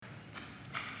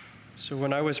So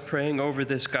when I was praying over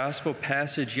this gospel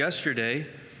passage yesterday,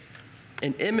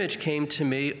 an image came to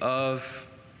me of,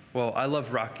 I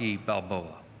love Rocky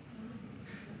Balboa.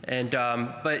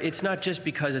 But it's not just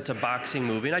because it's a boxing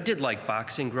movie, and I did like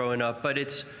boxing growing up, but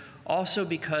it's also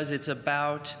because it's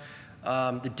about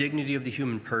the dignity of the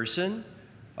human person,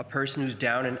 a person who's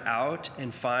down and out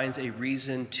and finds a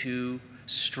reason to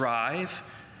strive,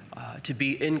 to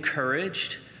be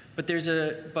encouraged.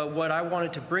 But what I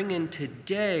wanted to bring in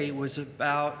today was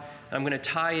about, and I'm going to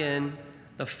tie in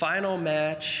the final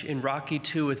match in Rocky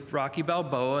II with Rocky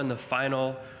Balboa and the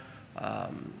final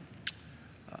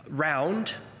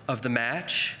round of the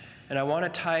match, and I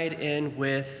want to tie it in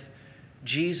with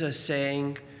Jesus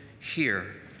saying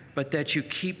here, but that you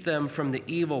keep them from the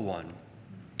evil one,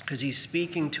 because he's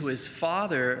speaking to his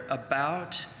Father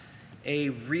about a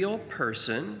real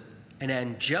person, an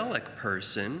angelic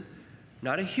person,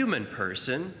 not a human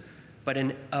person, but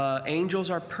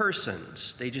angels are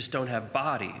persons. They just don't have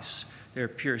bodies. They're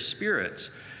pure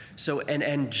spirits. So an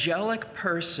angelic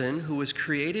person who was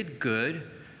created good,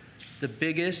 the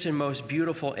biggest and most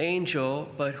beautiful angel,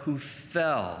 but who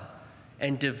fell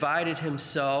and divided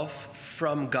himself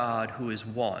from God, who is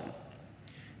one.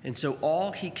 And so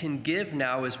all he can give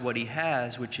now is what he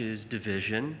has, which is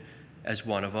division as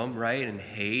one of them, right? And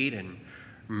hate and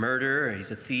murder, and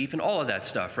he's a thief, and all of that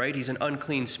stuff, right? He's an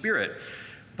unclean spirit.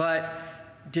 But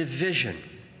division.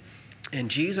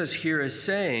 And Jesus here is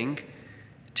saying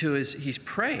he's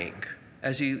praying,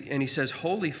 and he says,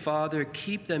 Holy Father,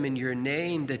 keep them in your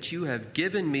name that you have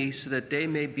given me, so that they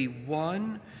may be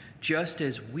one, just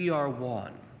as we are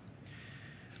one.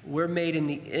 We're made in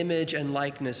the image and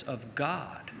likeness of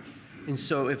God. And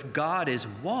so if God is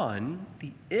one,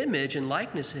 the image and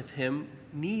likeness of him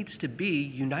needs to be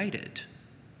united.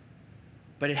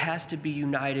 But it has to be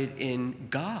united in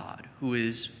God, who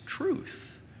is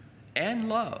truth and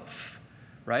love,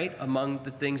 right? Among the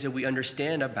things that we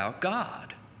understand about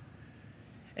God.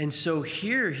 And so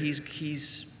here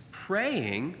he's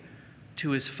praying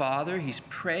to his Father. He's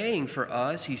praying for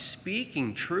us. He's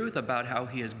speaking truth about how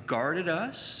he has guarded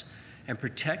us and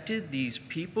protected these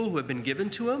people who have been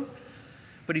given to him.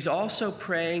 But he's also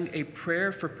praying a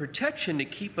prayer for protection to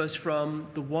keep us from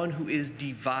the one who is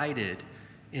divided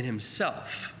in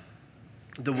himself,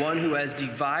 the one who has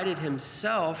divided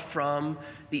himself from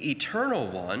the eternal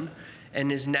one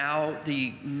and is now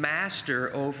the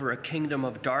master over a kingdom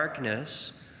of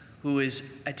darkness, who is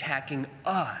attacking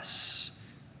us,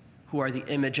 who are the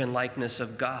image and likeness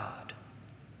of God.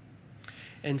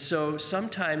 And so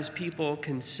sometimes people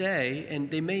can say,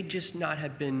 and they may just not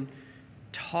have been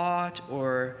taught,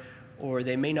 or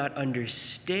they may not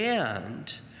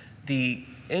understand the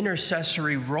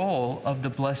intercessory role of the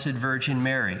Blessed Virgin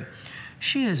Mary.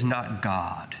 She is not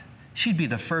God. She'd be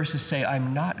the first to say,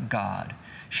 I'm not God.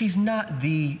 She's not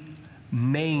the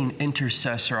main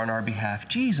intercessor on our behalf.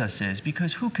 Jesus is,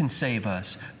 because who can save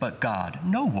us but God?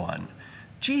 No one.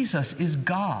 Jesus is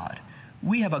God.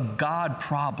 We have a God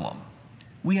problem.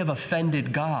 We have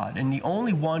offended God, and the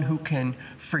only one who can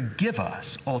forgive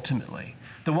us ultimately,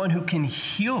 the one who can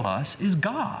heal us, is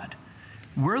God.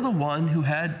 We're the one who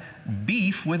had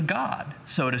beef with God,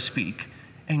 so to speak,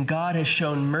 and God has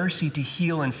shown mercy to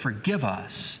heal and forgive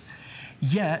us.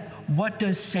 Yet, what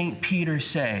does St. Peter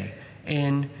say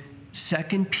in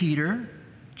 2 Peter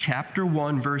chapter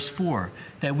 1, verse 4?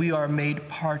 That we are made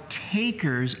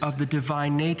partakers of the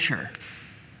divine nature.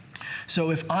 So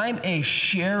if I'm a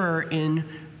sharer in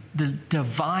the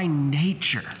divine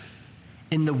nature,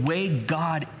 in the way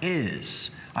God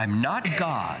is, I'm not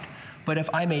God, but if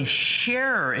I'm a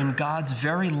sharer in God's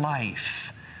very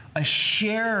life, a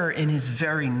sharer in his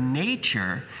very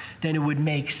nature, then it would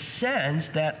make sense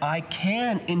that I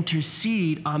can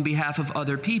intercede on behalf of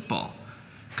other people,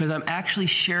 because I'm actually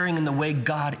sharing in the way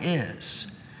God is.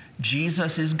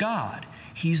 Jesus is God.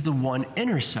 He's the one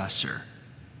intercessor,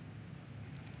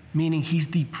 meaning he's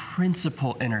the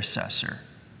principal intercessor.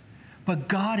 But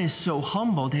God is so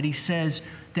humble that he says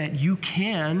that you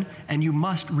can and you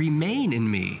must remain in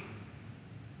me.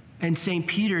 And St.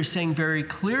 Peter is saying very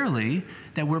clearly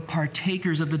that we're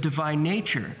partakers of the divine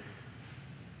nature.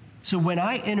 So when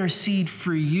I intercede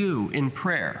for you in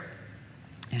prayer,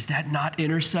 is that not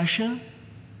intercession?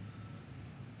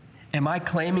 Am I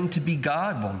claiming to be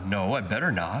God? Well, no, I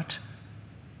better not.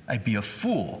 I'd be a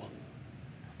fool.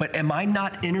 But am I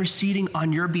not interceding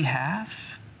on your behalf?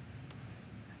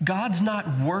 God's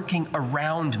not working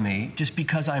around me just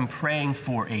because I'm praying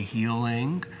for a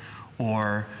healing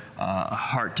or a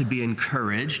heart to be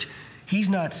encouraged. He's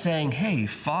not saying, hey,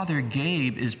 Father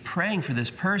Gabe is praying for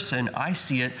this person. I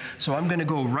see it, so I'm going to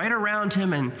go right around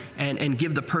him and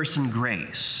give the person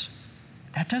grace.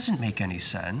 That doesn't make any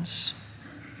sense.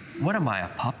 What am I, a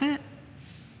puppet?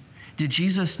 Did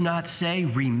Jesus not say,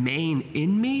 remain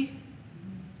in me?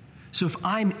 So if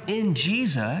I'm in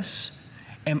Jesus,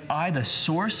 am I the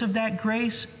source of that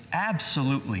grace?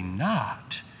 Absolutely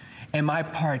not. Am I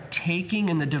partaking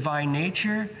in the divine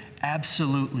nature?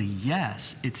 Absolutely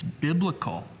yes. It's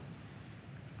biblical.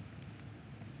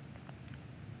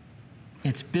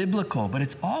 It's biblical, but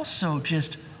it's also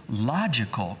just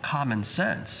logical, common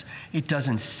sense. It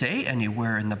doesn't say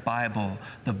anywhere in the Bible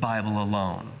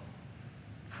alone.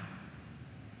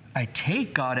 I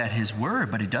take God at his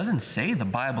word, but it doesn't say the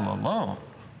Bible alone.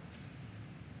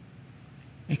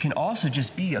 It can also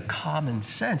just be a common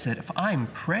sense that if I'm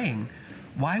praying,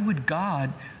 why would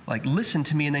God listen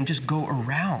to me and then just go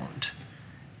around?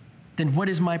 Then what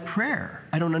is my prayer?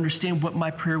 I don't understand what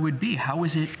my prayer would be. How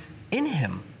is it in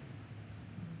him?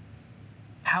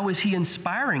 How is he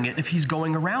inspiring it if he's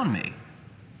going around me?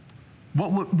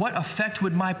 What effect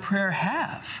would my prayer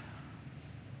have?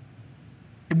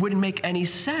 It wouldn't make any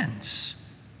sense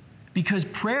because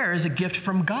prayer is a gift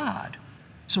from God.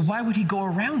 So why would he go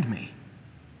around me?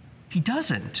 He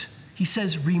doesn't. He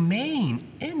says, remain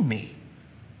in me.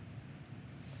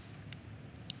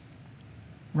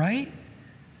 Right?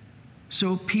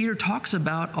 So Peter talks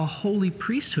about a holy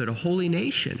priesthood, a holy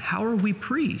nation. How are we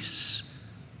priests?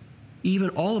 Even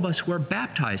all of us who are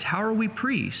baptized, how are we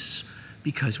priests?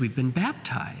 Because we've been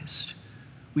baptized.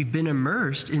 We've been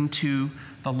immersed into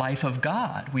the life of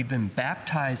God. We've been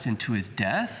baptized into his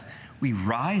death. We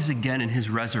rise again in his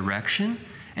resurrection.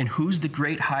 And who's the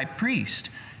great high priest?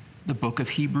 The book of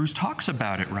Hebrews talks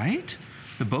about it, right?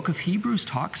 The book of Hebrews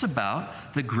talks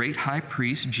about the great high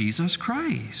priest, Jesus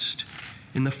Christ.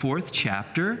 In the 4th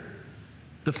chapter,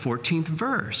 the 14th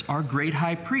verse, our great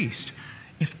high priest.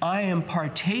 If I am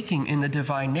partaking in the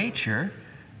divine nature,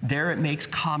 there it makes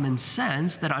common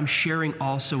sense that I'm sharing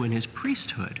also in his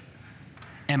priesthood.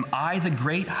 Am I the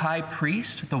great high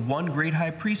priest, the one great high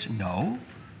priest? No.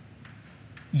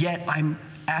 Yet I'm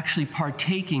actually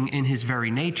partaking in his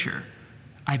very nature.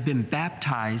 I've been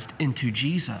baptized into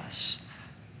Jesus.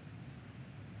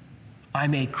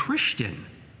 I'm a Christian.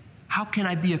 How can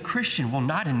I be a Christian? Well,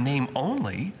 not in name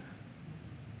only.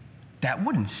 That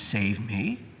wouldn't save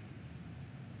me.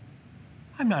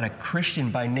 I'm not a Christian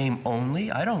by name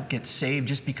only. I don't get saved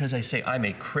just because I say I'm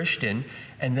a Christian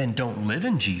and then don't live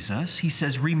in Jesus. He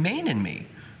says, remain in me.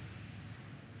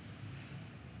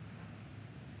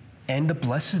 And the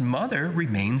Blessed Mother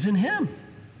remains in him.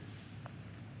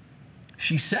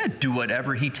 She said, do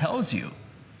whatever he tells you.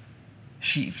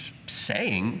 She's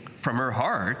saying from her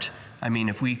heart,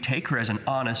 if we take her as an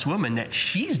honest woman, that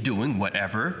she's doing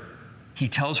whatever he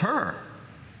tells her.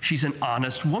 She's an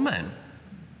honest woman.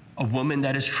 A woman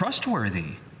that is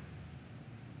trustworthy.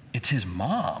 It's his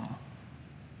mom.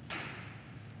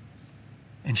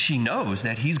 And she knows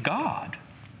that he's God.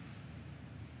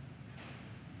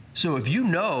 So if you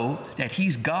know that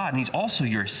he's God and he's also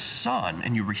your son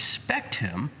and you respect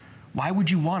him, why would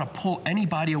you want to pull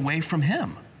anybody away from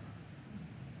him?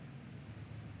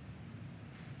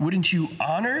 Wouldn't you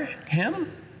honor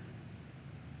him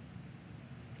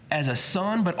as a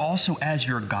son, but also as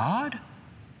your God?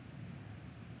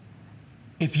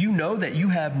 If you know that you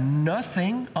have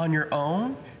nothing on your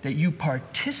own, that you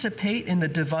participate in the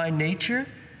divine nature,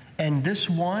 and this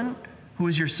one who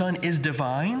is your son is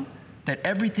divine, that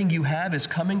everything you have is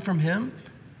coming from him,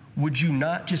 would you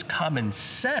not just common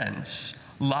sense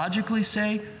logically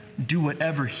say, do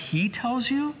whatever he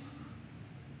tells you?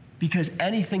 Because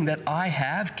anything that I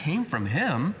have came from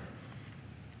him.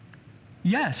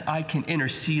 Yes, I can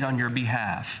intercede on your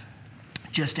behalf,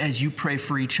 just as you pray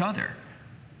for each other.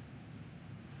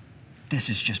 This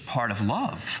is just part of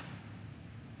love.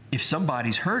 If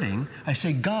somebody's hurting, I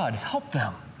say, God, help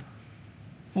them.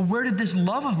 Well, where did this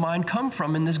love of mine come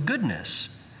from and this goodness?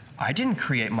 I didn't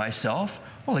create myself.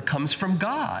 Well, it comes from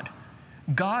God.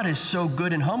 God is so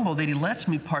good and humble that he lets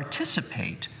me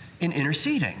participate in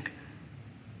interceding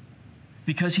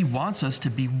because he wants us to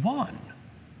be one.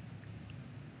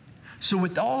 So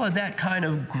with all of that kind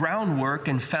of groundwork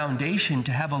and foundation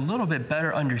to have a little bit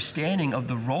better understanding of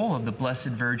the role of the Blessed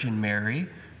Virgin Mary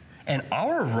and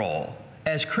our role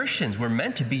as Christians, we're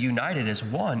meant to be united as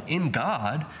one in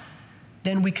God,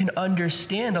 then we can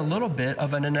understand a little bit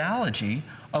of an analogy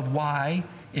of why,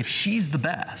 if she's the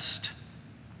best,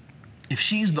 if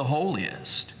she's the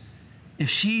holiest, if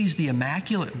she's the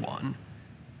immaculate one,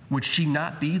 would she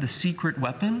not be the secret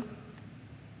weapon?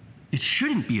 It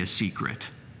shouldn't be a secret.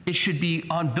 It should be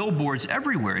on billboards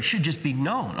everywhere. It should just be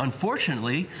known.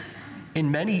 Unfortunately,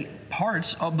 in many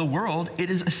parts of the world,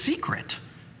 it is a secret.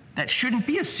 That shouldn't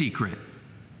be a secret.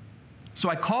 So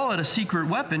I call it a secret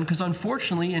weapon because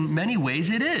unfortunately, in many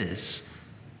ways, it is.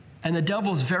 And the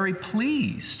devil's very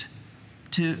pleased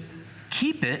to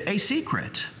keep it a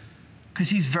secret because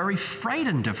he's very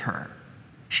frightened of her.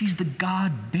 She's the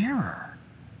God-bearer.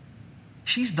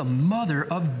 She's the mother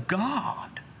of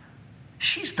God.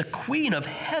 She's the queen of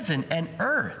heaven and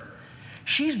earth.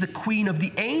 She's the queen of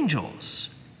the angels.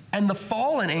 And the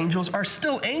fallen angels are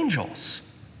still angels.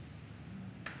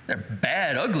 They're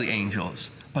bad, ugly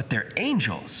angels, but they're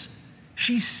angels.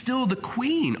 She's still the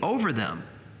queen over them,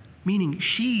 meaning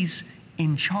she's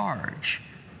in charge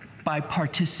by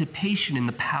participation in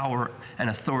the power and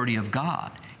authority of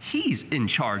God. He's in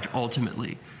charge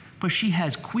ultimately, but she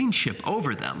has queenship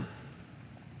over them.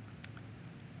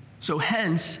 So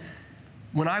hence,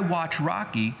 when I watch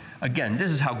Rocky, again,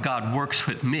 this is how God works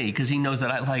with me because he knows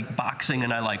that I like boxing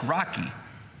and I like Rocky.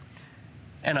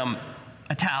 And I'm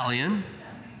Italian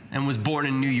and was born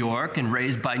in New York and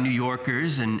raised by New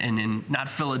Yorkers and in not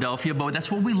Philadelphia, but that's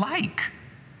what we like.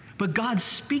 But God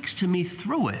speaks to me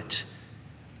through it.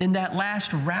 In that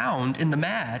last round in the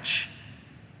match,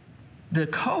 the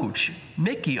coach,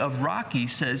 Mickey of Rocky,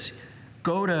 says,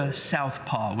 go to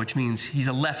southpaw, which means he's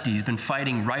a lefty. He's been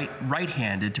fighting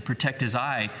right-handed to protect his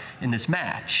eye in this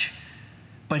match.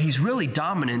 But he's really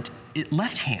dominant at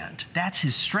left hand. That's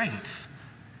his strength.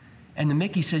 And the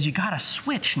Mickey says, you got to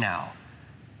switch now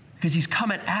because he's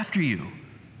coming after you.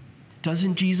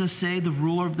 Doesn't Jesus say the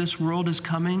ruler of this world is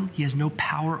coming? He has no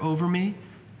power over me.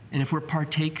 And if we're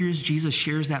partakers, Jesus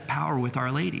shares that power with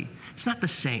Our Lady. It's not the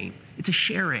same. It's a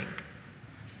sharing.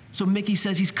 So Mickey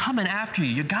says he's coming after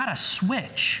you. You got to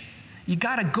switch. You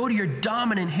got to go to your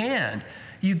dominant hand.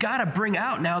 You got to bring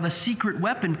out now the secret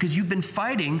weapon because you've been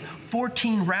fighting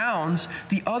 14 rounds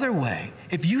the other way.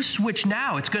 If you switch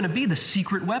now, it's going to be the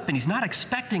secret weapon. He's not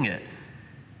expecting it.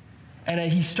 And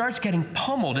he starts getting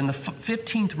pummeled in the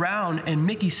 15th round, and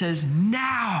Mickey says,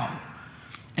 now.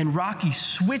 And Rocky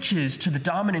switches to the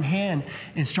dominant hand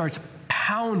and starts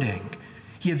pounding.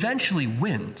 He eventually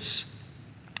wins.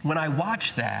 When I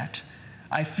watch that,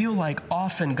 I feel like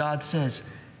often God says,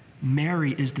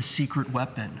 Mary is the secret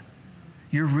weapon.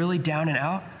 You're really down and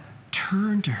out?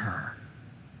 Turn to her.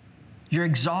 You're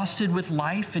exhausted with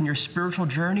life and your spiritual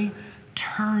journey?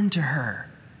 Turn to her.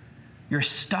 You're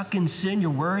stuck in sin,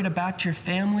 you're worried about your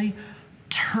family?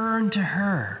 Turn to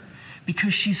her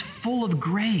because she's full of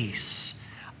grace.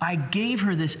 I gave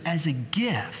her this as a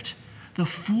gift. The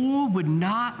fool would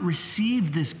not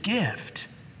receive this gift.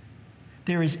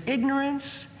 There is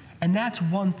ignorance, and that's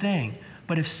one thing.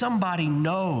 But if somebody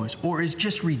knows or is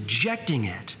just rejecting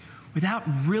it without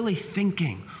really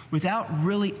thinking, without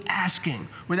really asking,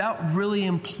 without really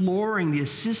imploring the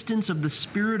assistance of the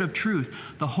Spirit of truth,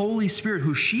 the Holy Spirit,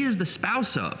 who she is the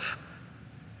spouse of,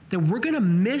 then we're going to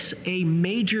miss a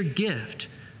major gift.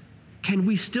 Can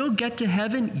we still get to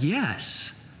heaven?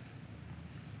 Yes.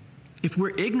 If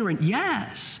we're ignorant,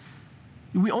 yes.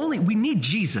 We need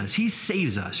Jesus. He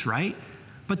saves us, right?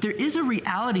 But there is a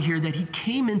reality here that he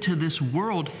came into this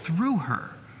world through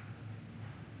her.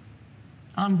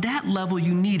 On that level,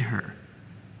 you need her.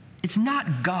 It's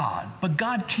not God, but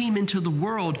God came into the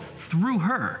world through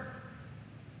her.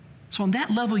 So on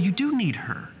that level, you do need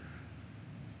her.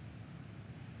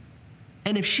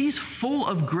 And if she's full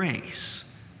of grace,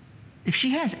 if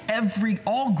she has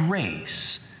all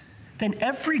grace, then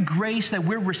every grace that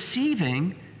we're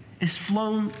receiving is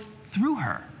flown through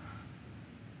her.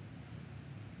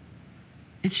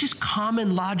 It's just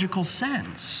common logical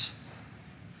sense.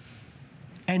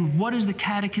 And what does the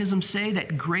Catechism say?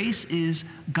 That grace is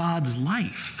God's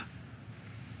life.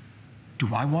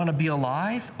 Do I want to be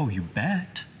alive? Oh, you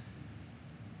bet.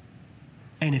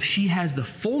 And if she has the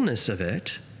fullness of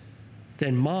it,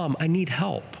 then Mom, I need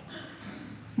help.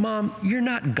 Mom, you're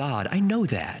not God. I know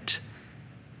that.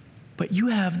 But you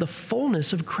have the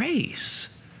fullness of grace.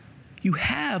 You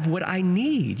have what I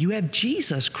need. You have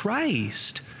Jesus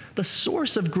Christ, the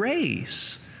source of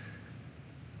grace.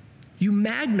 You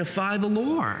magnify the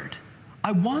Lord.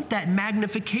 I want that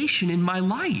magnification in my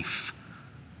life.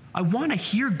 I want to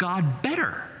hear God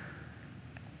better.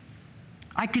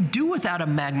 I could do without a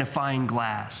magnifying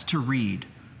glass to read.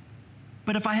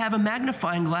 But if I have a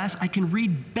magnifying glass, I can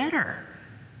read better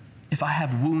if I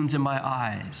have wounds in my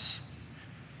eyes.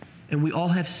 And we all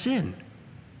have sin,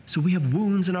 so we have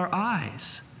wounds in our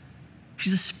eyes.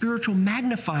 She's a spiritual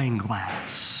magnifying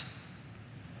glass.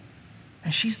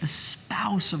 And she's the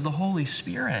spouse of the Holy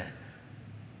Spirit.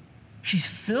 She's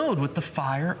filled with the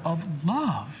fire of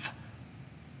love.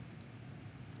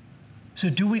 So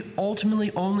do we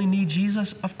ultimately only need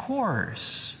Jesus? Of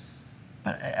course.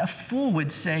 But a fool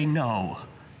would say, no,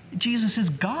 Jesus is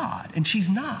God, and she's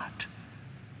not.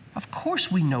 Of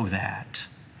course we know that.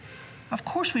 Of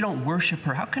course we don't worship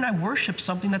her. How can I worship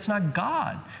something that's not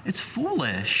God? It's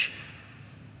foolish.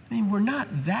 I mean, we're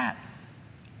not that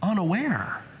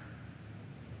unaware.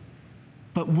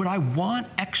 But would I want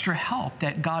extra help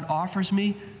that God offers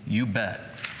me? You bet.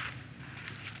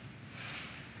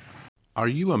 Are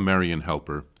you a Marian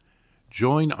helper?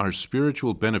 Join our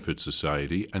Spiritual Benefit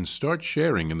Society and start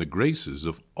sharing in the graces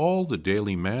of all the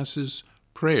daily masses,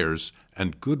 prayers,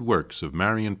 and good works of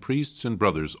Marian priests and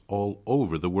brothers all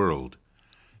over the world.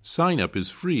 Sign up is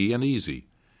free and easy.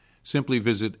 Simply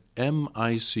visit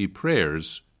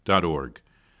micprayers.org.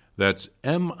 That's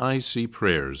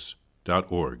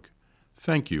micprayers.org.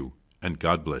 Thank you, and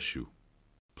God bless you.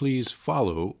 Please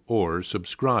follow or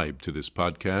subscribe to this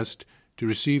podcast to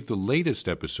receive the latest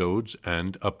episodes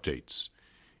and updates.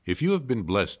 If you have been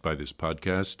blessed by this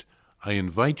podcast, I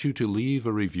invite you to leave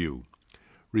a review.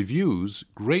 Reviews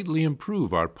greatly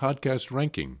improve our podcast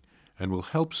ranking and will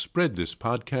help spread this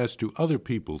podcast to other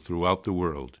people throughout the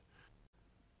world.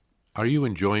 Are you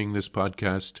enjoying this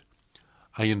podcast?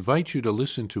 I invite you to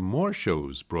listen to more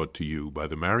shows brought to you by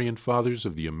the Marian Fathers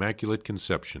of the Immaculate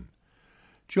Conception.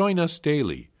 Join us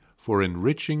daily for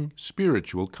enriching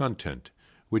spiritual content,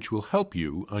 which will help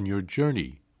you on your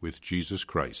journey with Jesus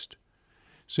Christ.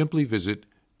 Simply visit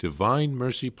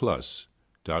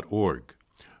DivineMercyPlus.org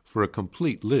for a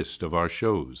complete list of our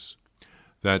shows.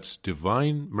 That's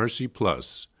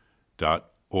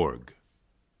DivineMercyPlus.org.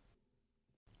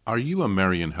 Are you a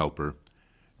Marian helper?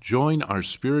 Join our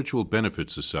Spiritual Benefit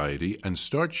Society and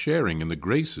start sharing in the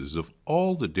graces of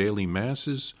all the daily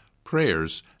masses,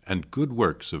 prayers, and good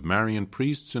works of Marian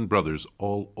priests and brothers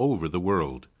all over the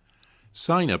world.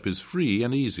 Sign up is free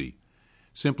and easy.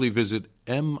 Simply visit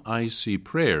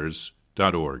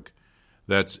micprayers.org.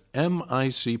 That's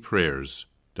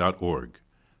micprayers.org.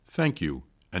 Thank you,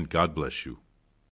 and God bless you.